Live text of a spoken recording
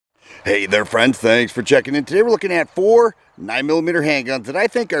Hey there friends, thanks for checking in. Today we're looking at 4 9mm handguns that I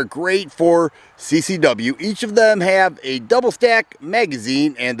think are great for CCW. Each of them have a double stack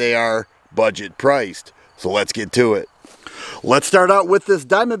magazine and they are budget priced. So let's get to it. Let's start out with this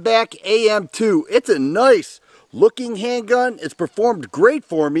Diamondback AM2. It's a nice looking handgun. It's performed great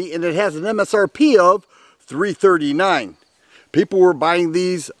for me and it has an MSRP of $339. People were buying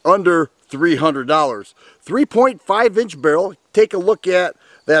these under $300. 3.5 inch barrel. Take a look at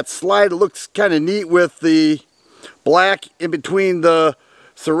that slide. It looks kind of neat with the black in between the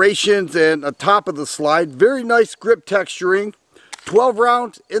serrations and the top of the slide. Very nice grip texturing. 12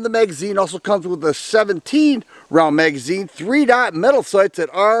 rounds in the magazine. Also comes with a 17 round magazine. 3-dot metal sights that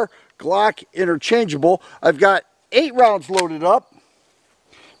are Glock interchangeable. I've got 8 rounds loaded up.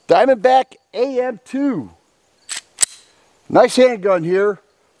 Diamondback AM2. Nice handgun here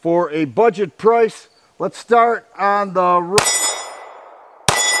for a budget price. Let's start on the right.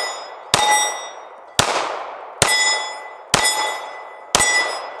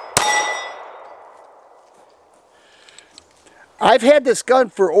 I've had this gun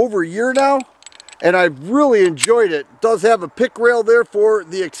for over a year now, and I've really enjoyed it. It does have a pick rail there for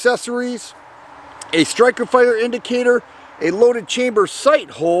the accessories, a striker fire indicator, a loaded chamber sight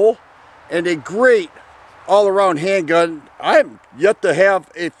hole, and a great all-around handgun. I'm yet to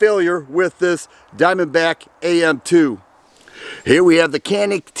have a failure with this Diamondback AM2. Here we have the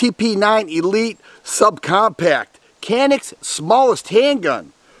Canik TP9 Elite Subcompact, Canik's smallest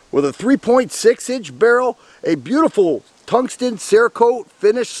handgun with a 3.6 inch barrel, a beautiful tungsten Cerakote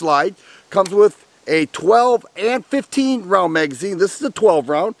finish slide. Comes with a 12 and 15 round magazine. This is a 12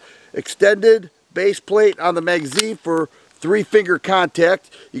 round. Extended base plate on the magazine for 3-finger contact.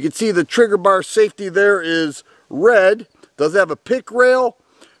 You can see the trigger bar safety there is red. Does have a pick rail,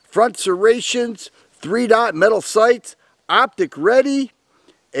 front serrations, 3-dot metal sights, optic ready,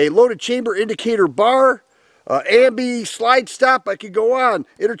 a loaded chamber indicator bar, ambi slide stop. I could go on.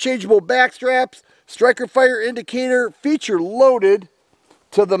 Interchangeable back straps, striker fire indicator, feature loaded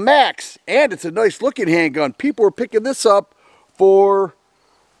to the max, and it's a nice looking handgun. People are picking this up for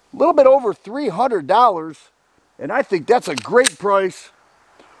a little bit over $300, and I think that's a great price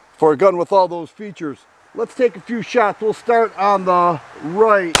for a gun with all those features. Let's take a few shots. We'll start on the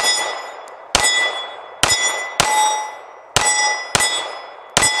right.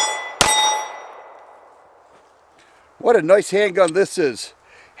 What a nice handgun this is.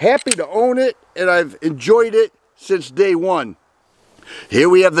 Happy to own it, and I've enjoyed it since day one. Here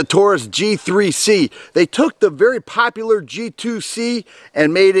we have the Taurus G3C. They took the very popular G2C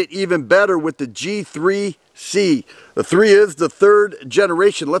and made it even better with the G3C. The 3 is the 3rd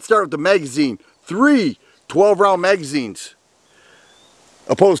generation. Let's start with the magazine. 3 12-round magazines,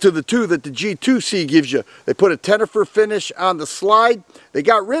 opposed to the 2 that the G2C gives you. They put a Tennifer finish on the slide. They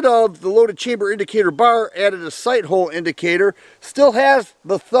got rid of the loaded chamber indicator bar, added a sight hole indicator. Still has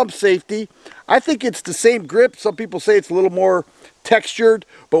the thumb safety. I think it's the same grip. Some people say it's a little more textured,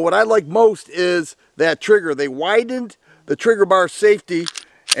 but what I like most is that trigger. They widened the trigger bar safety,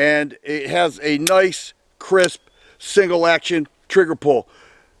 and it has a nice, crisp, single action trigger pull.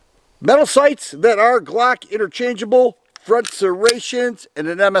 Metal sights that are Glock interchangeable, front serrations, and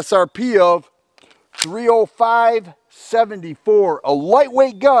an MSRP of $305.74. A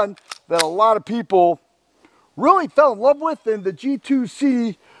lightweight gun that a lot of people really fell in love with, and the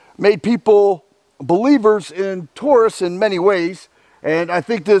G2C made people believers in Taurus in many ways, and I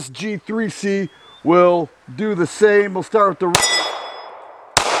think this G3C will do the same. We'll start with the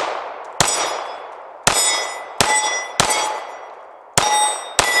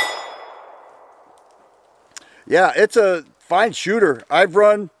yeah, it's a fine shooter. I've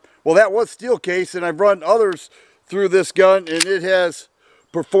run, well, that was steel case, and I've run others through this gun, and it has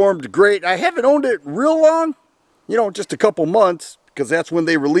performed great. I haven't owned it real long, you know, just a couple months, because that's when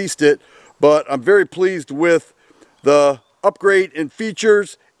they released it, but I'm very pleased with the upgrade in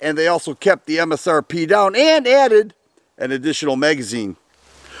features, and they also kept the MSRP down and added an additional magazine.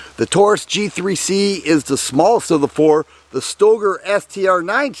 The Taurus G3C is the smallest of the 4. The Stoeger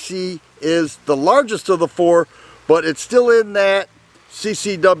STR9C is the largest of the 4, but it's still in that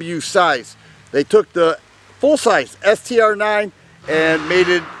CCW size. They took the full-size STR9 and made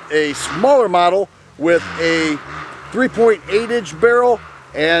it a smaller model with a 3.8 inch barrel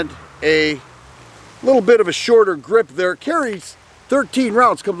and a little bit of a shorter grip there. Carries 13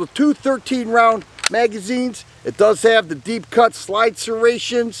 rounds, comes with 2 13-round magazines. It does have the deep cut slide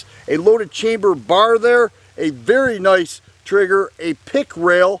serrations, a loaded chamber bar there, a very nice trigger, a pick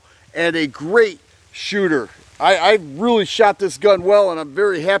rail, and a great shooter. I really shot this gun well, and I'm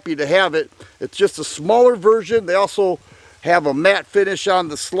very happy to have it. It's just a smaller version. They also have a matte finish on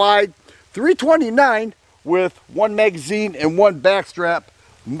the slide. $329 with one magazine and one backstrap.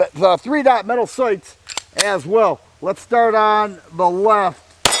 3-dot metal sights as well. Let's start on the left.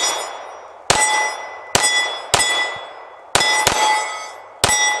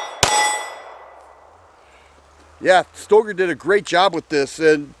 Yeah, Stoeger did a great job with this,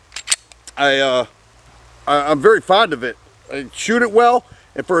 and I'm very fond of it. I shoot it well,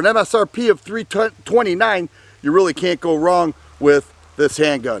 and for an MSRP of $329, you really can't go wrong with this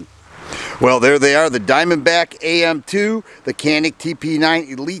handgun. Well, there they are, the Diamondback AM2, the Canik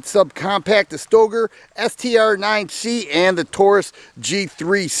TP9 Elite Subcompact, the Stoeger STR9C, and the Taurus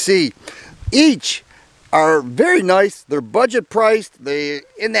G3C. Each are very nice. They're budget priced. They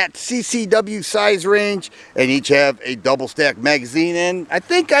in that CCW size range, and each have a double stack magazine. And I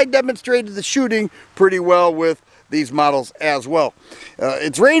think I demonstrated the shooting pretty well with these models as well.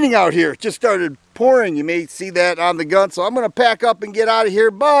 It's raining out here. It just started pouring. You may see that on the gun. So I'm going to pack up and get out of here.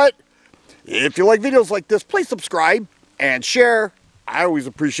 But if you like videos like this, please subscribe and share. I always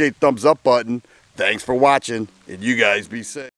appreciate the thumbs up button. Thanks for watching, and you guys be safe.